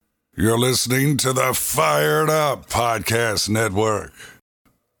You're listening to the Fired Up Podcast Network.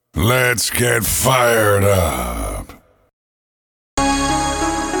 Let's get fired up.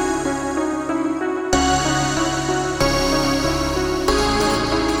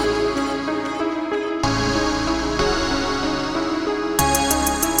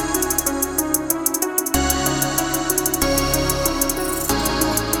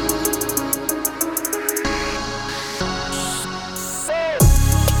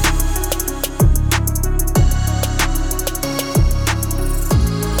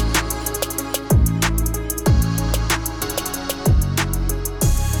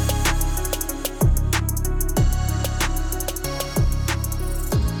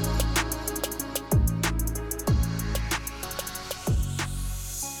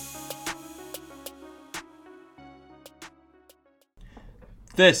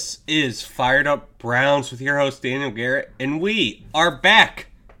 This is Fired Up Browns with your host Daniel Garrett, and we are back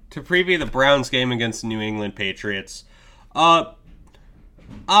to preview the Browns game against the New England Patriots.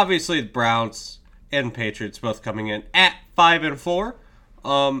 Obviously the Browns and Patriots both coming in at 5-4.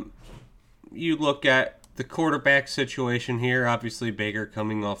 You look at the quarterback situation here. Obviously Baker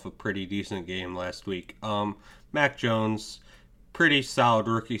coming off a pretty decent game last week. Mac Jones, pretty solid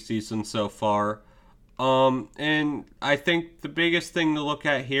rookie season so far. And I think the biggest thing to look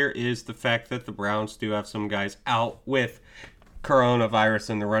at here is the fact that the Browns do have some guys out with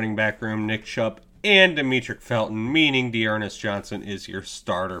coronavirus in the running back room, Nick Chubb and Demetric Felton, meaning Dearness Johnson is your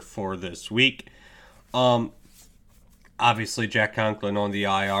starter for this week. Obviously Jack Conklin on the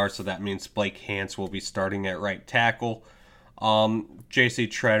IR, so that means Blake Hance will be starting at right tackle. J.C.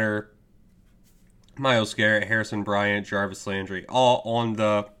 Treader, Myles Garrett, Harrison Bryant, Jarvis Landry, all on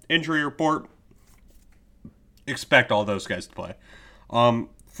the injury report. Expect all those guys to play.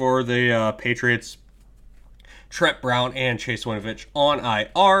 For the Patriots, Trent Brown and Chase Winovich on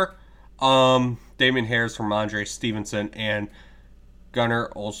IR. Damian Harris, Ramondre Stevenson, and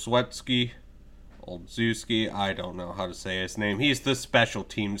Gunnar Olszewski. I don't know how to say his name. He's the special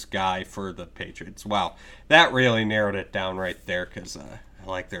teams guy for the Patriots. Wow, that really narrowed it down right there because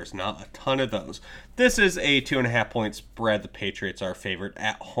there's not a ton of those. This is a 2.5 point spread. The Patriots are favored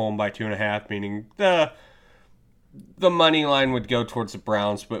at home by 2.5, meaning the money line would go towards the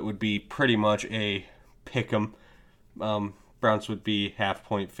Browns, but would be pretty much a pick 'em. Browns would be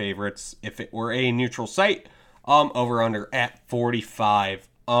half-point favorites if it were a neutral site. Over-under at 45.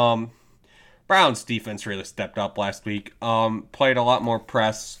 Browns defense really stepped up last week. Played a lot more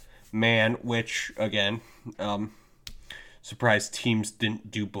press man, which, again, surprised teams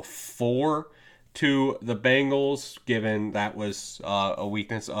didn't do before to the Bengals, given that was a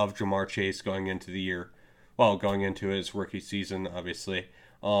weakness of Jamar Chase going into the year. Well, going into his rookie season, obviously.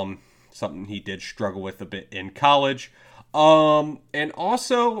 Something he did struggle with a bit in college. And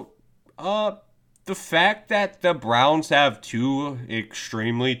also, the fact that the Browns have two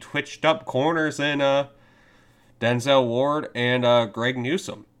extremely twitched up corners in Denzel Ward and Greg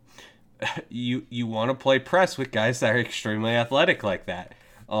Newsome. You want to play press with guys that are extremely athletic like that.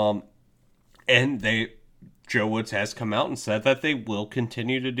 And Joe Woods has come out and said that they will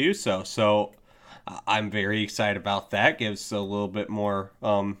continue to do so. So I'm very excited about that. Gives a little bit more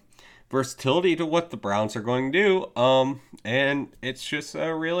versatility to what the Browns are going to do. And it's just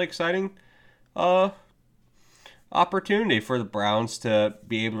a really exciting opportunity for the Browns to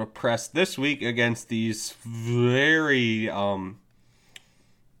be able to press this week against these very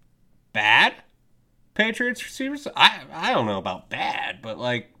bad Patriots receivers. I don't know about bad, but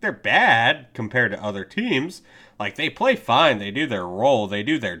they're bad compared to other teams. They play fine, they do their role, they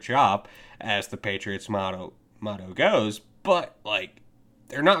do their job, as the Patriots motto goes, but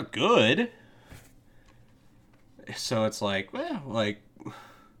they're not good. So it's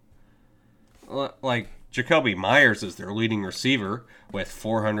Jacoby Myers is their leading receiver with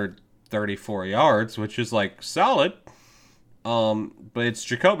 434 yards, which is solid. But it's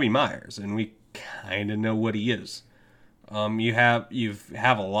Jacoby Myers, and we kind of know what he is. You have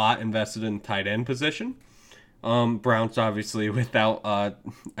a lot invested in tight end position. Browns obviously without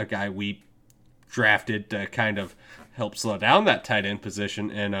a guy we drafted to kind of help slow down that tight end position,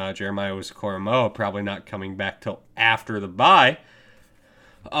 and Jeremiah Owusu-Koramoah probably not coming back till after the bye.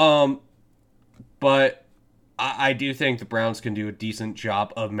 But I do think the Browns can do a decent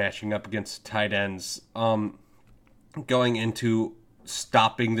job of matching up against tight ends. Going into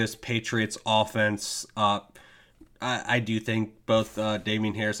stopping this Patriots offense, I do think both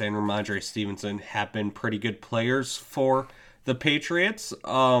Damian Harris and Ramondre Stevenson have been pretty good players for the Patriots.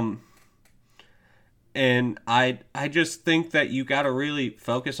 And I just think that you got to really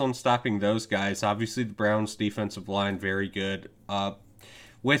focus on stopping those guys. Obviously, the Browns' defensive line, very good.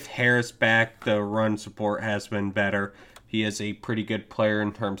 with Harris back, the run support has been better. He is a pretty good player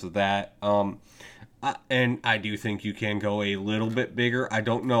in terms of that. And I do think you can go a little bit bigger. I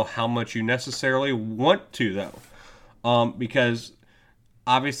don't know how much you necessarily want to, though. Because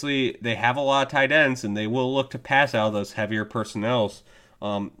obviously they have a lot of tight ends, and they will look to pass out of those heavier personnels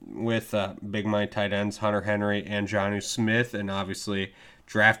with big money tight ends, Hunter Henry and Jonnu Smith, and obviously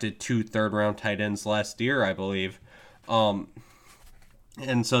drafted 2 third-round tight ends last year, I believe.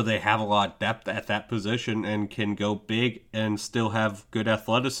 And so they have a lot of depth at that position and can go big and still have good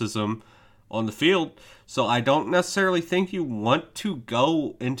athleticism on the field. So I don't necessarily think you want to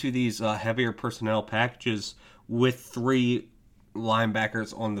go into these heavier personnel packages with 3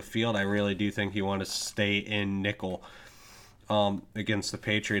 linebackers on the field. I really do think you want to stay in nickel against the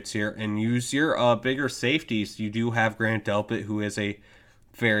Patriots here and use your bigger safeties. You do have Grant Delpit, who is a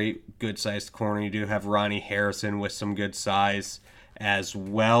very good-sized corner. You do have Ronnie Harrison with some good size as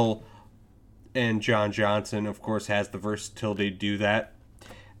well. And John Johnson, of course, has the versatility to do that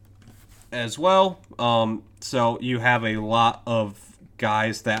as well. So you have a lot of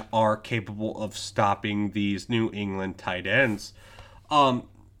guys that are capable of stopping these New England tight ends.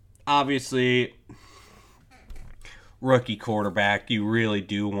 Obviously, rookie quarterback, you really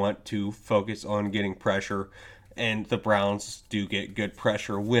do want to focus on getting pressure, and the Browns do get good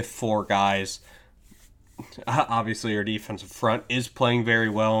pressure with 4 guys. Obviously, our defensive front is playing very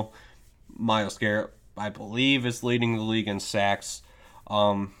well. Myles Garrett, I believe, is leading the league in sacks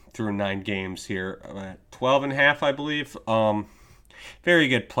through 9 games here. At 12.5, I believe. Very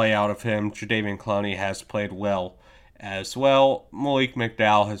good play out of him. Jadeveon Clowney has played well as well. Malik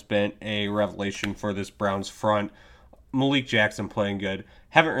McDowell has been a revelation for this Browns front. Malik Jackson playing good.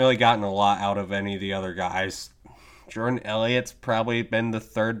 Haven't really gotten a lot out of any of the other guys. Jordan Elliott's probably been the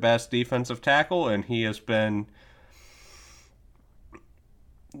 3rd best defensive tackle, and he has been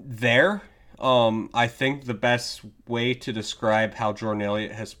there. I think the best way to describe how Jordan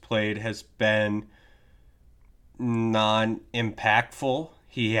Elliott has played has been non-impactful.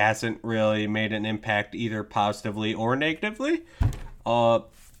 He hasn't really made an impact either positively or negatively.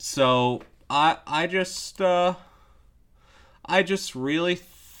 So I just really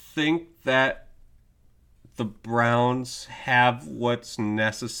think that the Browns have what's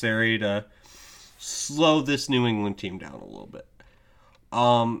necessary to slow this New England team down a little bit.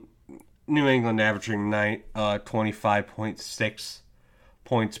 New England averaging 25.6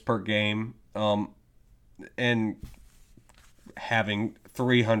 points per game, and having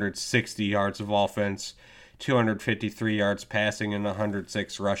 360 yards of offense, 253 yards passing, and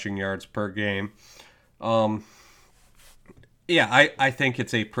 106 rushing yards per game. I think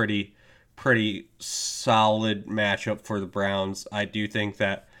it's a pretty solid matchup for the Browns. I do think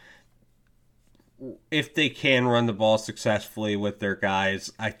that if they can run the ball successfully with their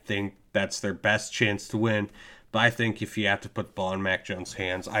guys, I think that's their best chance to win. But I think if you have to put the ball in Mac Jones'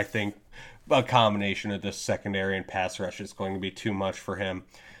 hands, I think a combination of this secondary and pass rush is going to be too much for him.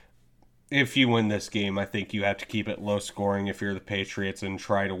 If you win this game, I think you have to keep it low scoring if you're the Patriots and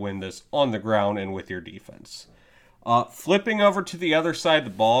try to win this on the ground and with your defense. Flipping over to the other side of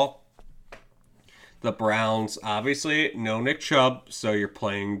the ball, the Browns, obviously, no Nick Chubb, so you're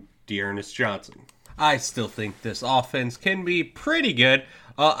playing Dearness Johnson. I still think this offense can be pretty good.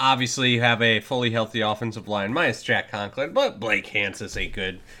 Obviously, you have a fully healthy offensive line, minus Jack Conklin, but Blake Hance is a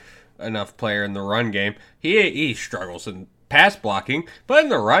good enough player in the run game. He struggles in pass blocking, but in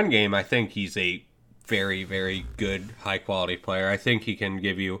the run game, I think he's a very, very good, high-quality player. I think he can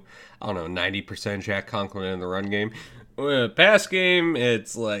give you, 90% Jack Conklin in the run game. Pass game,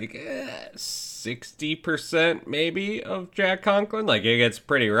 it's like 60% maybe of Jack Conklin. Like, it gets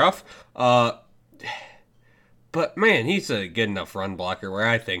pretty rough. But, man, he's a good enough run blocker where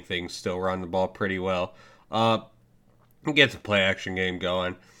I think things still run the ball pretty well. Gets a play-action game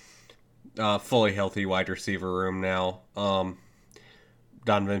going. Fully healthy wide receiver room now.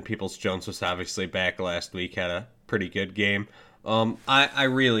 Donovan Peoples-Jones was obviously back last week, had a pretty good game. I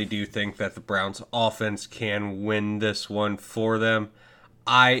really do think that the Browns offense can win this one for them.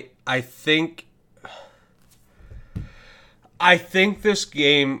 I think this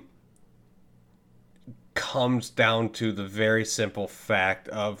game comes down to the very simple fact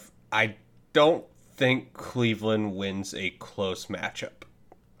of I don't think Cleveland wins a close matchup.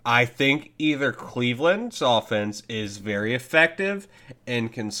 I think either Cleveland's offense is very effective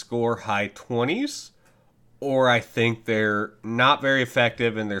and can score high 20s, or I think they're not very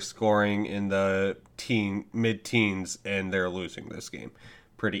effective and they're scoring in the mid-teens and they're losing this game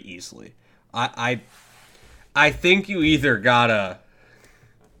pretty easily. I think you either gotta...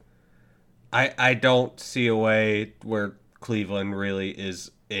 I don't see a way where Cleveland really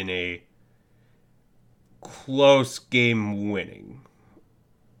is in a close game winning.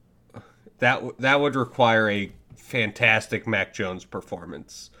 That would require a fantastic Mac Jones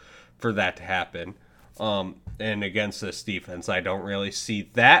performance for that to happen. And against this defense, I don't really see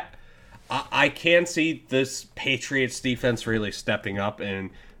that. I can see this Patriots defense really stepping up and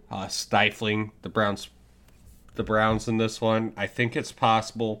stifling the Browns in this one. I think it's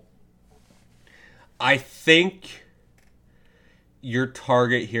possible. I think your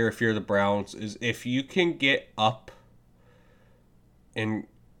target here, if you're the Browns, is if you can get up and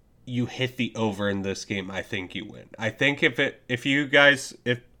you hit the over in this game, I think you win. I think if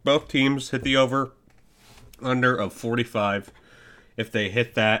both teams hit the over under of 45, if they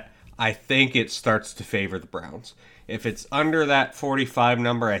hit that, I think it starts to favor the Browns. If it's under that 45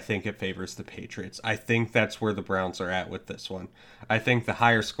 number, I think it favors the Patriots. I think that's where the Browns are at with this one. I think the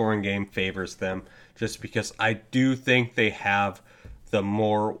higher scoring game favors them just because I do think they have the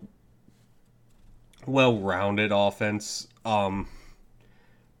more well-rounded offense.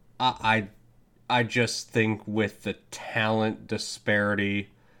 I just think with the talent disparity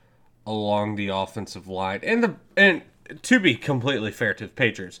along the offensive line and to be completely fair to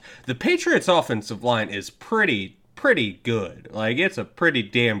the Patriots offensive line is pretty good. Like, it's a pretty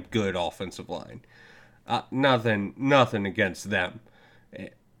damn good offensive line. Nothing against them.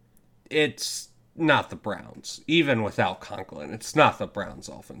 It's not the Browns. Even without Conklin, it's not the Browns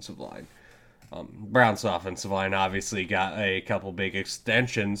offensive line. Browns offensive line obviously got a couple big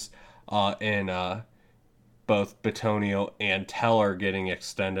extensions in both Bitonio and Teller getting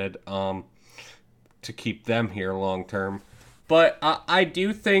extended to keep them here long term. But I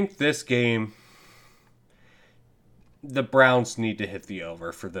do think this game, the Browns need to hit the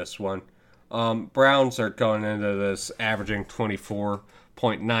over for this one. Browns are going into this averaging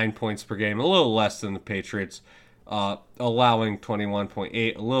 24.9 points per game, a little less than the Patriots, allowing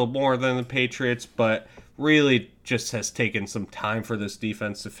 21.8, a little more than the Patriots, but really just has taken some time for this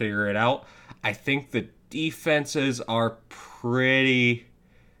defense to figure it out. I think the defenses are pretty...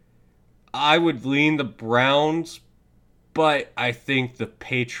 I would lean the Browns, but I think the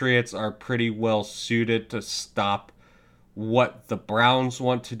Patriots are pretty well suited to stop what the Browns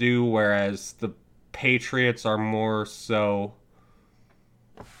want to do, whereas the Patriots are more so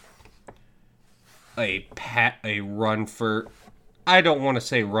a run for... I don't want to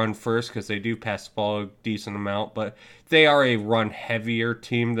say run first because they do pass the ball a decent amount, but they are a run-heavier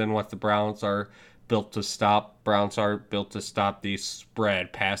team than what the Browns are built to stop. Browns are built to stop these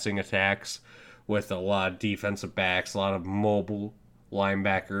spread passing attacks with a lot of defensive backs, a lot of mobile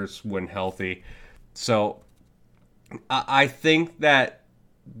linebackers when healthy. So I think that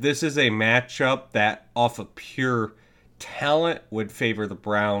this is a matchup that off of pure talent would favor the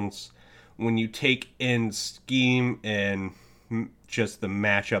Browns. When you take in scheme and just the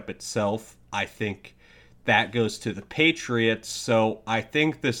matchup itself, I think that goes to the Patriots. So I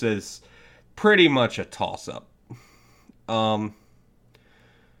think this is pretty much a toss-up.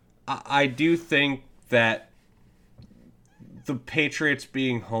 I do think that the Patriots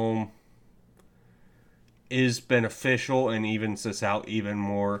being home is beneficial and evens this out even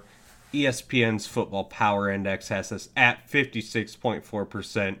more. ESPN's Football Power Index has this at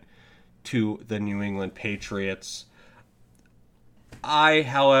 56.4% to the New England Patriots. I,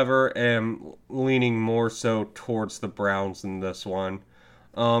 however, am leaning more so towards the Browns in this one.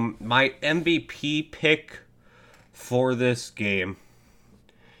 My MVP pick for this game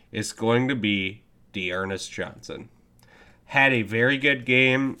is going to be D'Ernest Johnson. Had a very good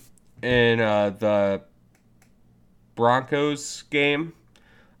game in the Broncos game,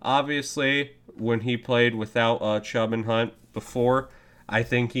 obviously, when he played without Chubb and Hunt before. I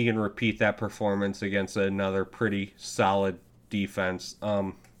think he can repeat that performance against another pretty solid defense.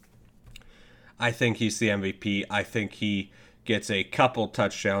 I think he's the MVP. I think he gets a couple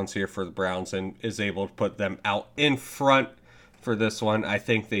touchdowns here for the Browns and is able to put them out in front for this one. I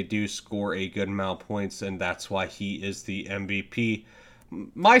think they do score a good amount of points, and that's why he is the MVP.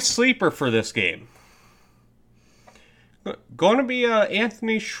 My sleeper for this game, going to be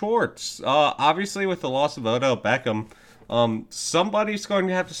Anthony Schwartz. Obviously, with the loss of Odell Beckham, somebody's going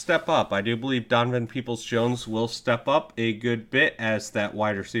to have to step up. I do believe Donovan Peoples-Jones will step up a good bit as that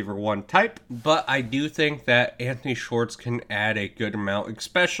wide receiver one type, but I do think that Anthony Schwartz can add a good amount,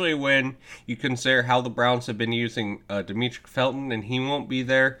 especially when you consider how the Browns have been using Demetric Felton, and he won't be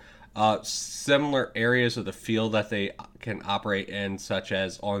there. Similar areas of the field that they can operate in, such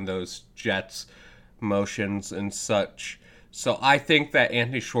as on those Jets motions and such. So I think that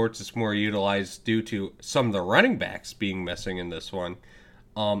Anthony Schwartz is more utilized due to some of the running backs being missing in this one.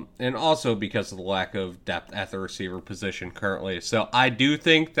 And also because of the lack of depth at the receiver position currently. So I do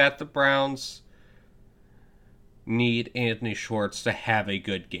think that the Browns need Anthony Schwartz to have a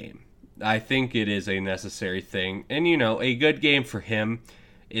good game. I think it is a necessary thing. And, a good game for him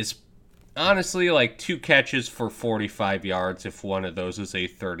is honestly like 2 catches for 45 yards if one of those is a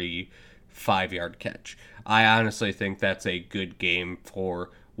 35-yard catch. I honestly think that's a good game for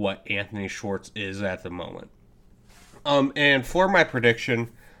what Anthony Schwartz is at the moment. And for my prediction,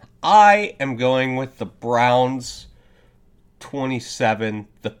 I am going with the Browns 27,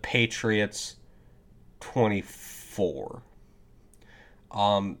 the Patriots 24.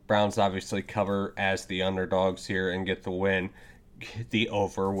 Browns obviously cover as the underdogs here and get the win. The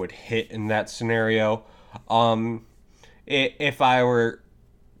over would hit in that scenario. If I were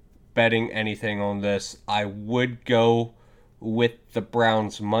betting anything on this, I would go with the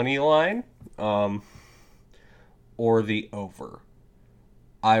Browns money line. Or the over.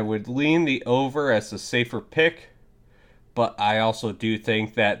 I would lean the over as a safer pick, but I also do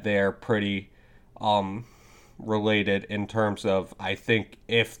think that they're pretty related in terms of I think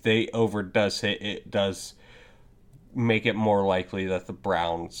if the over does hit, it does make it more likely that the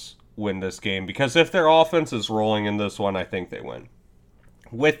Browns win this game. Because if their offense is rolling in this one, I think they win.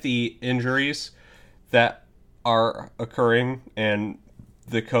 With the injuries that are occurring and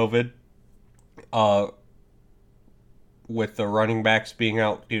the COVID, with the running backs being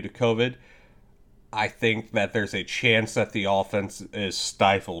out due to COVID, I think that there's a chance that the offense is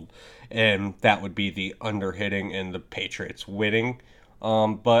stifled, and that would be the underhitting and the Patriots winning.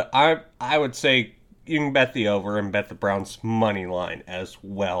 But I would say you can bet the over and bet the Browns money line as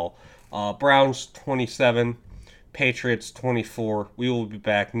well. Browns 27, Patriots 24. We will be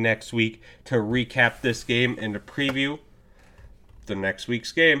back next week to recap this game and to preview the next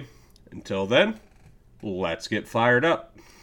week's game. Until then, let's get fired up.